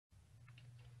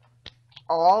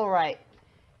All right.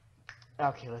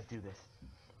 Okay, let's do this.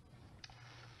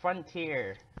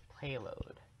 Frontier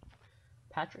payload.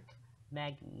 Patrick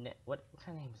Magnet. What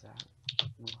kind of name is that?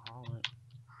 Mulholland.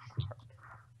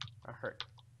 Hurt.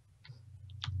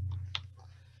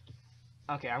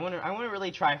 Okay, I wanna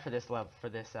really try for this level for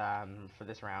this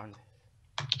round.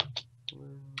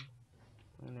 I'm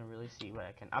gonna really see what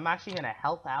I can. I'm actually gonna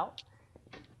help out.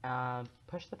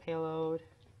 Push the payload.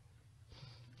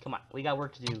 Come on, we got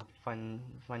work to do.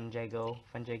 Funjagio.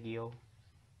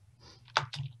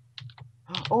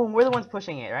 Oh, we're the ones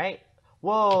pushing it, right?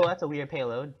 Whoa, that's a weird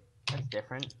payload. That's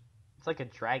different. It's like a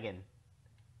dragon,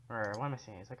 or what am I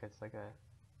saying? It's like a something.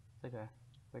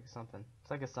 It's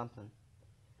like a something.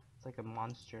 It's like a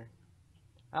monster.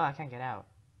 Oh, I can't get out.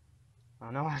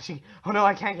 Oh no, actually. Oh no,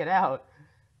 I can't get out.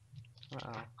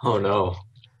 Uh-oh. Oh no.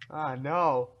 Oh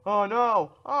no. Oh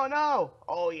no. Oh no.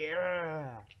 Oh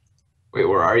yeah. Wait,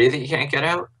 where are you that you can't get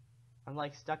out? I'm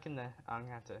like stuck in the. I'm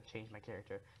gonna have to change my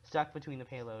character. Stuck between the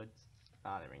payloads.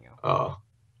 Oh, there we go. Oh.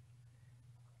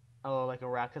 Oh, like a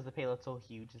rock because the payload's so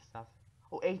huge and stuff.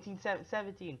 Oh, 18,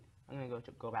 17. I'm gonna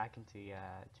go back into to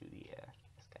the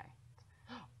this guy.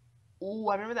 Oh,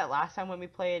 I remember that last time when we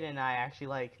played and I actually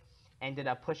like ended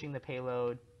up pushing the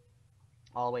payload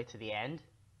all the way to the end.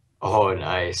 Oh,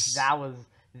 nice. That was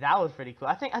pretty cool.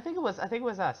 I think it was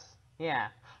us. Yeah.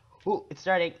 Ooh, it's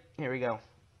starting. Here we go.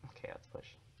 Okay, let's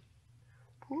push.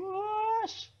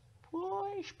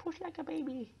 Push like a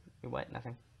baby. What?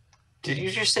 Nothing. Did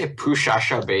you just say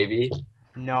Pushasha baby?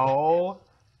 No.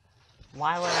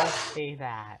 Why would I say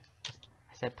that?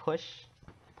 I said push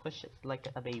it like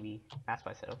a baby. That's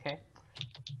what I said. Okay.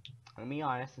 Let me be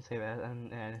honest and say that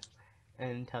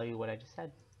and tell you what I just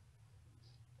said.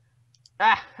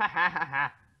 Ah ha ha ha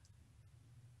ha.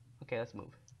 Okay, let's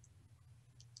move.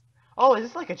 Oh, is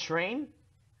this like a train?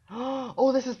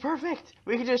 Oh, this is perfect.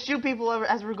 We can just shoot people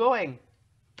as we're going.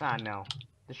 Ah, no.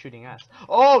 They're shooting us.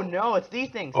 Oh, no. It's these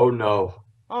things. Oh no.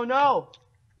 Oh, no.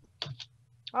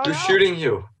 Oh, They're no. shooting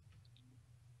you.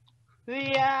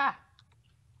 Yeah.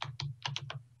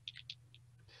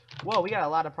 Whoa, we got a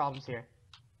lot of problems here.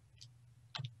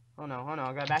 Oh, no. Oh, no.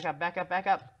 I gotta back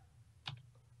up.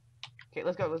 Okay,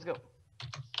 let's go.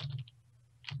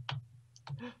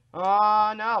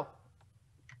 Oh, no.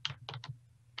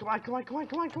 Come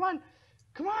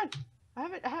on.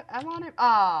 I'm on it.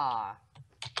 Ah.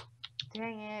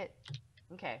 Dang it.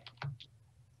 Okay.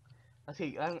 Let's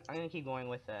see. I'm gonna keep going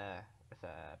with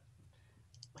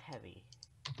heavy.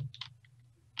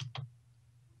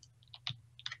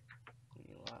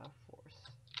 Force.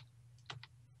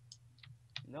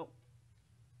 Nope.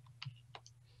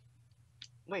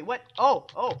 Wait, what? Oh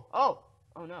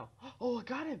no. Oh, I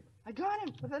got him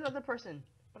with another person.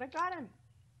 But I got him.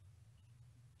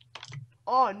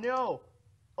 Oh no.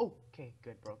 Oh, okay,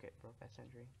 good. Broke that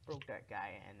sentry. Broke that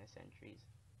guy and the sentries.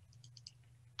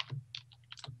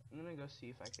 I'm gonna go see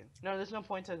if I can. No, there's no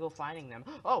point to go finding them.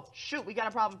 Oh shoot, we got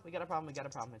a problem.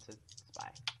 It's a spy.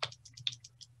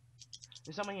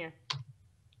 There's someone here.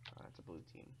 Oh, that's a blue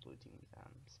team.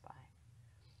 Spy.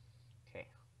 Okay.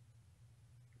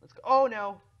 Let's go. Oh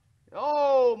no.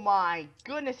 Oh my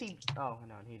goodness, he. Oh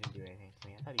no, he didn't do anything to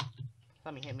me. I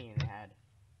thought he hit me in the head.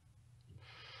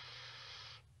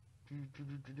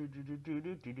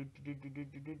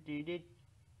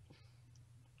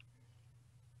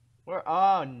 Where?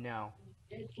 Oh no.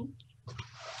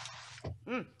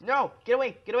 No! Get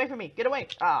away from me! Get away!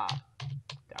 Ah,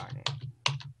 darn it.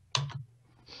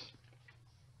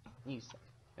 You suck.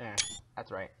 There. That's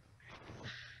right.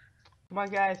 Come on,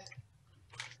 guys.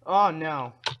 Oh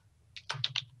no.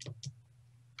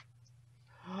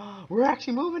 We're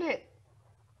actually moving it!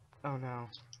 Oh no.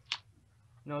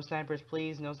 No snipers,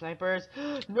 please. No snipers.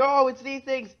 No, it's these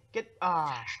things. Get.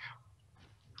 Ah.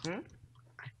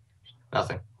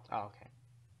 Nothing. Oh, okay.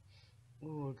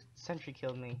 Ooh, sentry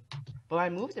killed me. But I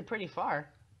moved it pretty far.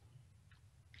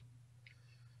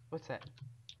 What's that?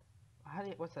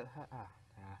 What's that?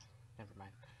 Never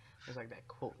mind. There's like that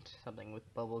quote, something with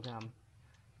bubble gum.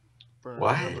 Burn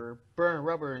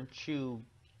rubber and chew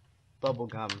bubble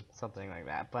gum, something like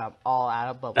that. But I'm all out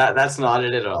of bubble gum. That's not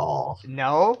it at all.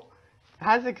 No?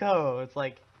 How's it go? It's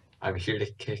like, I'm here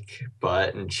to kick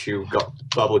butt and chew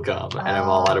bubble gum, and I'm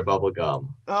all out of bubble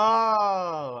gum.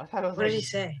 Oh, I thought it was What like. did he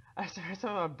say? I heard something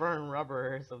about burn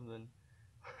rubber or something.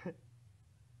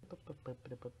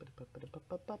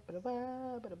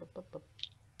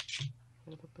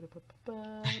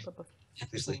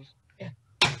 Yeah.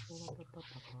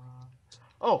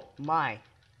 Oh my!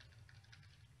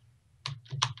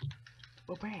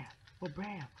 Oh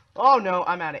bam! Oh no,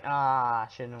 I'm at it. Ah,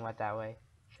 shouldn't have went that way.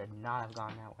 Should not have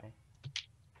gone that way.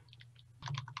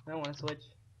 I don't want to switch.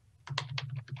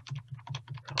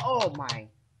 Oh my.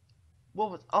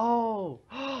 What was? Oh.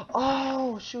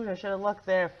 Oh shoot! I should have looked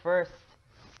there first.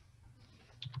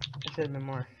 There should have been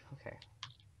more. Okay.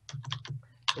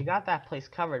 We got that place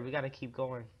covered. We gotta keep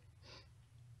going.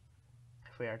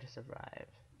 If we are to survive.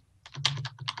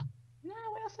 No,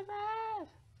 we'll survive.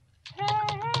 Hey,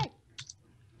 hey.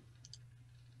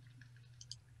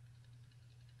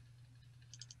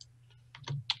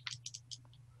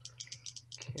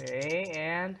 Okay,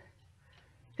 and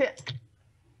hit.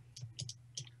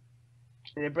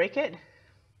 Did it break it?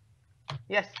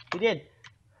 Yes, we did.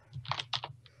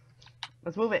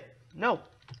 Let's move it. No.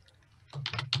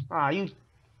 Aw, you.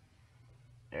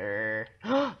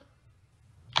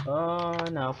 Oh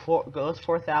no, goes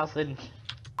 4,000.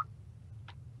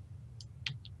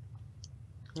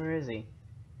 Where is he?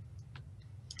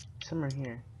 Somewhere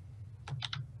here.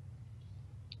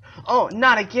 Oh,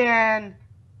 not again!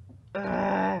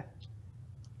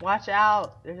 Watch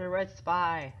out! There's a red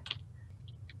spy.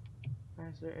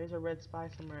 There is a red spy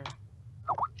somewhere.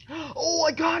 Oh,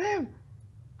 I got him!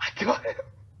 I got him!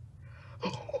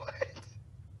 What?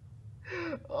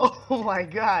 Oh my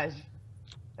gosh!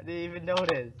 I didn't even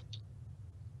notice.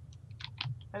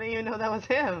 I didn't even know that was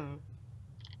him.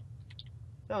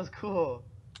 That was cool.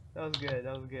 That was good.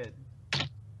 That was good.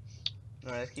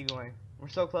 Alright, let's keep going. We're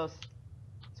so close.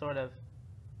 Sort of.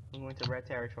 We're going to red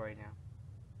territory now.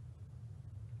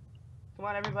 Come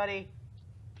on, everybody.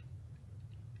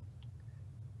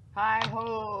 Hi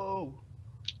ho!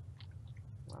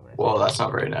 Whoa, that's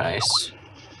not very nice.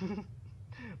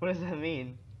 What does that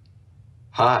mean?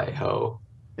 Hi ho.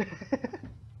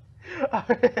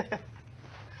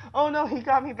 Oh no, he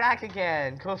got me back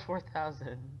again. Goes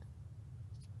 4,000.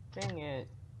 Dang it.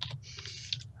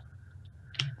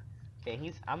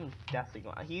 Okay, I'm definitely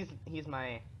going. He's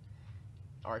my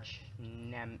arch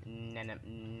nemesis.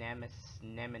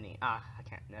 Ah, I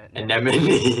can't.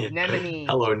 Anemone. Anemone.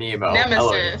 Hello, Nemo.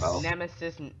 Nemesis. Hello, Nemo.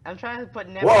 Nemesis. I'm trying to put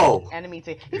Whoa! enemy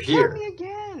to. He You're killed here. me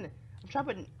again. I'm trying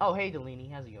to put. Oh, hey, Delaney,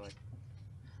 how's it going?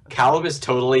 Caleb is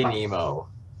totally Nemo.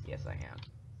 Yes, I am.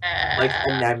 Like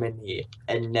anemone.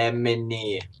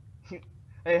 Anemone.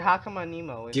 Hey, how come I'm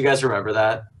Nemo? Do you guys remember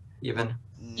that? Even?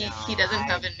 He doesn't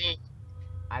have a name.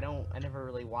 I never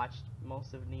really watched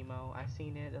most of Nemo. I've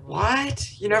seen it. A little. What?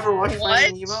 You never watched What?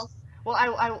 Finding Nemo? Well,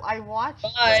 I watched.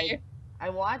 Why? Like, I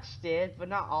watched it, but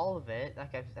not all of it.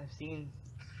 Like I've seen.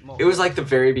 Most. It was like the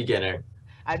very beginning.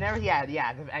 I never.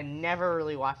 Yeah. I never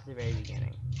really watched the very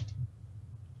beginning.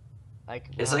 Like.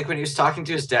 It's like when he was talking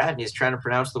to his dad and he's trying to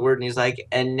pronounce the word and he's like,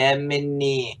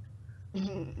 anemone.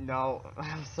 No,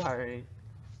 I'm sorry.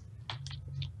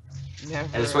 Never.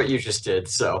 And it's what you just did,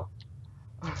 so.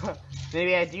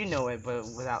 Maybe I do know it, but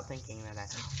without thinking that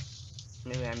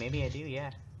maybe I do, yeah.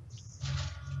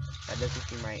 That doesn't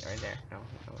seem right there. No,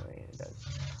 wait, it does.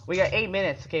 We got 8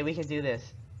 minutes. Okay, we can do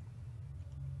this.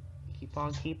 Keep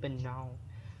on keeping no.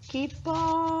 Keep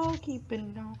on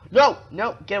keeping no. No,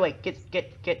 no, get away. Get.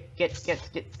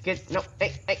 No,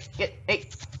 hey,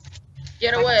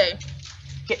 Get away.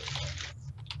 Get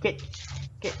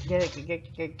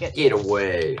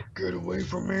away. Get away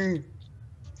from me.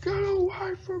 Get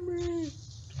away from me.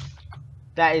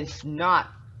 That is not.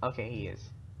 Okay, he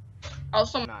is.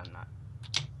 Also, No, I'm not.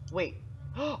 Wait.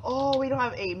 Oh, we don't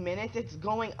have 8 minutes. It's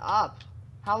going up.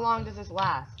 How long does this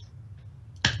last?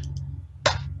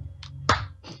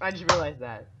 I just realized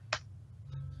that.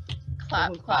 clap,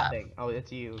 Who's clap. clapping? Oh,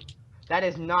 it's you. That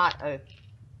is not a.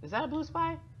 Is that a blue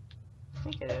spy? I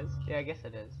think it is. Yeah, I guess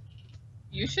it is.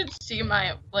 You should see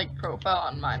my profile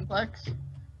on Mineplex.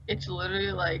 It's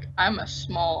literally like I'm a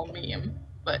small meme,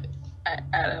 but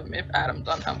if Adam's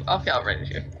on okay, I'll write it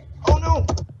here. Oh no!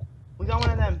 We got one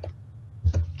of them.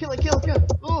 Kill it!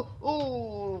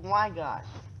 Oh my gosh!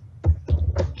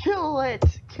 Kill it!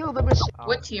 Kill the machine. Oh.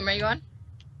 What team are you on?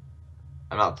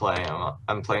 I'm not playing.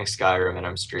 I'm playing Skyrim and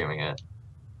I'm streaming it.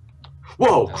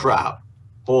 Whoa, crap.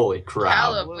 Holy crap.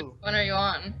 Caleb, Blue. which one are you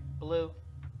on? Blue.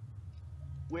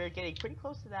 We're getting pretty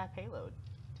close to that payload.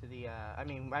 To the I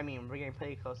mean we're getting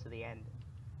pretty close to the end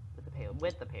with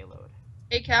the payload.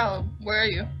 Hey Caleb, where are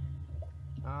you?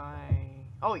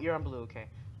 Oh, you're on blue. Okay.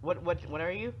 What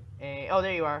are you? Oh,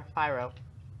 there you are. Pyro.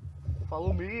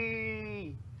 Follow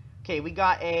me. Okay, we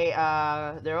got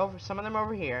they're over. Some of them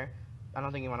over here. I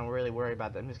don't think you want to really worry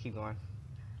about them. Just keep going.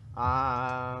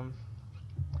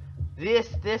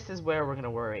 This is where we're gonna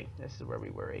worry. This is where we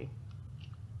worry.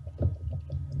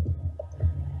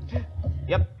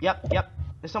 Yep.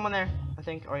 There's someone there, I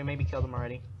think, or you maybe killed him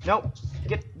already. Nope.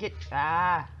 Get.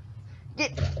 I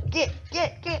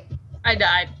I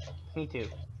died. Me too.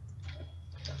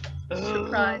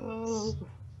 Surprise.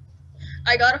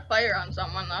 I got a fire on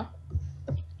someone though.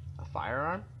 A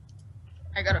firearm?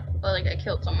 I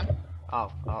killed someone.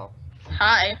 Oh,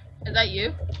 Hi, is that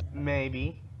you?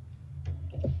 maybe.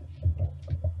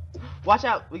 Watch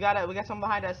out! We got someone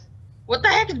behind us. What the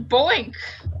heck is boink?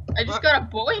 I just What? got a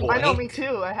boink. I know, me Boink.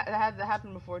 too. That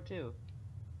happened before too.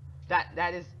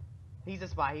 That is, he's a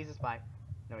spy. He's a spy.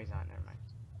 No, he's not. Never mind.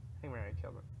 I think we're gonna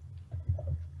kill him.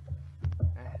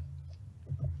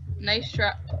 Nice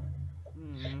try.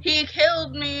 Hmm. He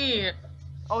killed me.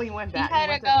 Oh, he went He back. had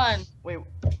a went to- gun. Wait.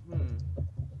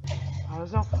 Oh,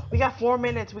 there's no. We got 4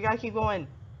 minutes. We gotta keep going.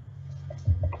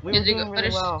 We were Did you doing go? But really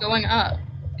it's well. going up.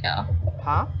 Yeah.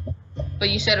 Huh? But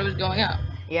you said it was going up.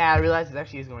 Yeah, I realized it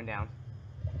actually is going down.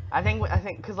 I think,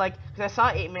 cause I saw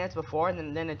 8 minutes before,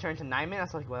 and then it turned to 9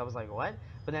 minutes. I was like, what?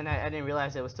 But then I didn't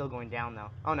realize it was still going down though.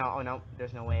 Oh no,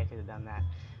 there's no way I could have done that.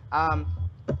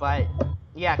 But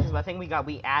yeah, cause I think we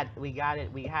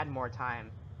had more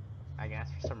time. I guess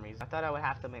for some reason. I thought I would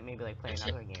have to maybe like play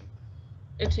another game.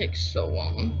 It takes so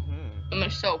long. Hmm. And they're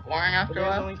so boring But after a there's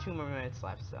while. only 2 more minutes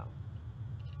left, so.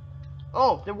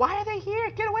 Oh, why are they here?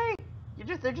 Get away!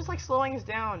 They're just like slowing us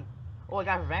down. Oh, I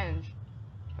got revenge.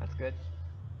 That's good.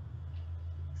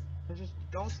 They just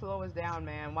don't slow us down,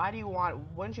 man. Why do you want?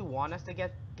 Wouldn't you want us to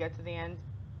get to the end?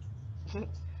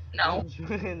 No.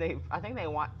 I think they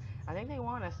want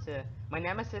us to. My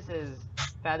nemesis is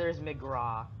Feathers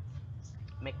McGraw.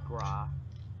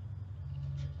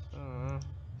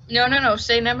 No.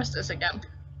 Say Nemesis again.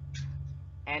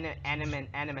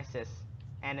 Animesis.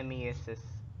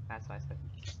 That's what I said.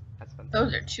 That's what.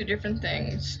 Those are two different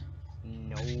things.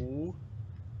 No.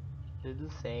 They're the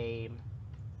same.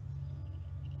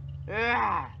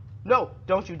 Ah! No!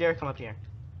 Don't you dare come up here.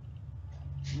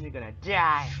 You're gonna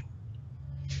die.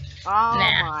 Oh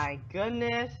my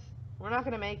goodness. We're not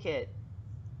gonna make it.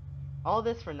 All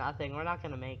this for nothing. We're not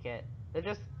gonna make it.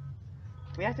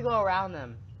 We have to go around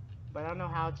them. But I don't know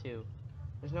how to.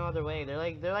 There's no other way. They're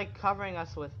like covering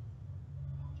us with.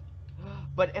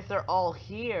 But if they're all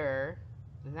here,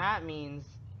 then that means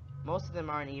most of them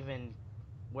aren't even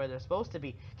where they're supposed to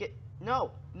be.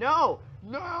 No!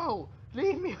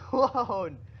 Leave me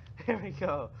alone! There we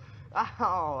go.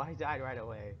 Oh, I died right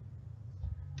away.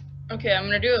 Okay, I'm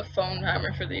gonna do a phone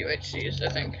timer for the UHCs, I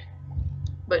think.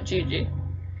 But GG.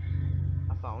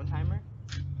 A phone timer?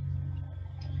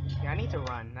 Yeah, I need to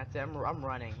run. That's it. I'm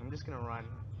running. I'm just gonna run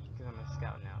because I'm a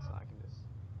scout now, so I can just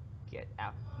get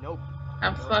out. Nope.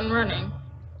 Have fun running.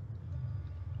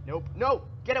 Nope. No!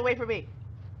 Get away from me!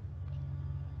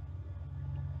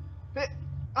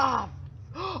 Ah!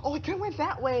 Oh, it could have went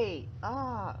that way!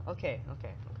 Ah! Okay.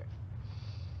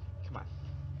 Come on.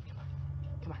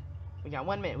 We got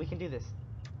 1 minute. We can do this.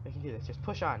 Just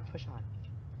push on.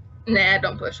 Nah,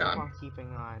 don't push Keep on. on keeping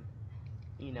on.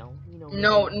 You know.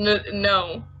 No.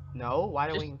 No? Why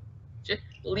don't we? Just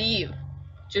leave.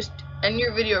 Just end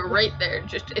your video right there.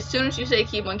 Just as soon as you say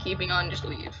keep on keeping on, just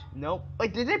leave. Nope.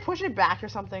 Like, did they push it back or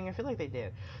something? I feel like they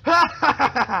did.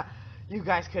 You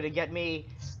guys couldn't get me.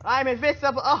 I'm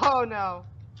invincible. Oh no.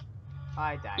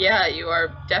 I died. Yeah, you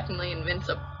are definitely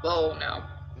invincible now.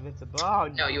 Invincible. Oh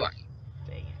No, you aren't.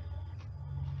 Dang it.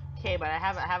 Okay, but I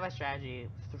have a strategy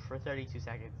for 32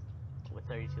 seconds. With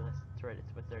 29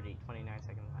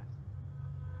 seconds left.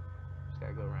 Just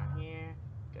gotta go around here.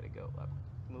 Gotta go up.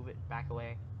 Move it back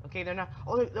away. Okay, they're not.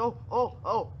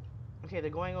 Oh. Okay, they're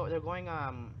going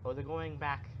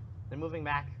back. They're moving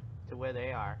back to where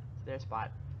they are. To their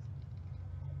spot.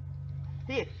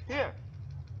 Here.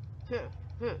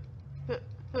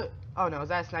 Oh no, is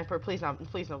that a sniper? Please don't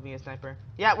be a sniper.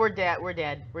 Yeah, we're dead. We're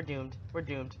doomed. We're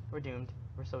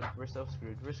so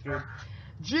screwed. We're screwed.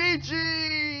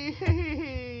 GG!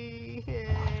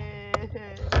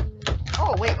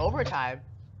 Oh wait, overtime.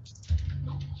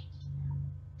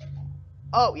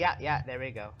 Oh yeah, there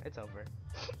we go. It's over.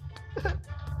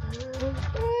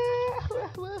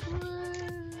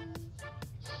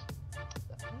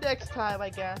 Next time, I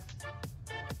guess.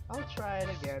 I'll try it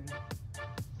again.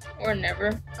 Or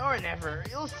never. Or never.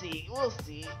 You'll see. We'll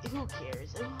see. Who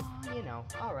cares? You know.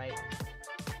 Alright.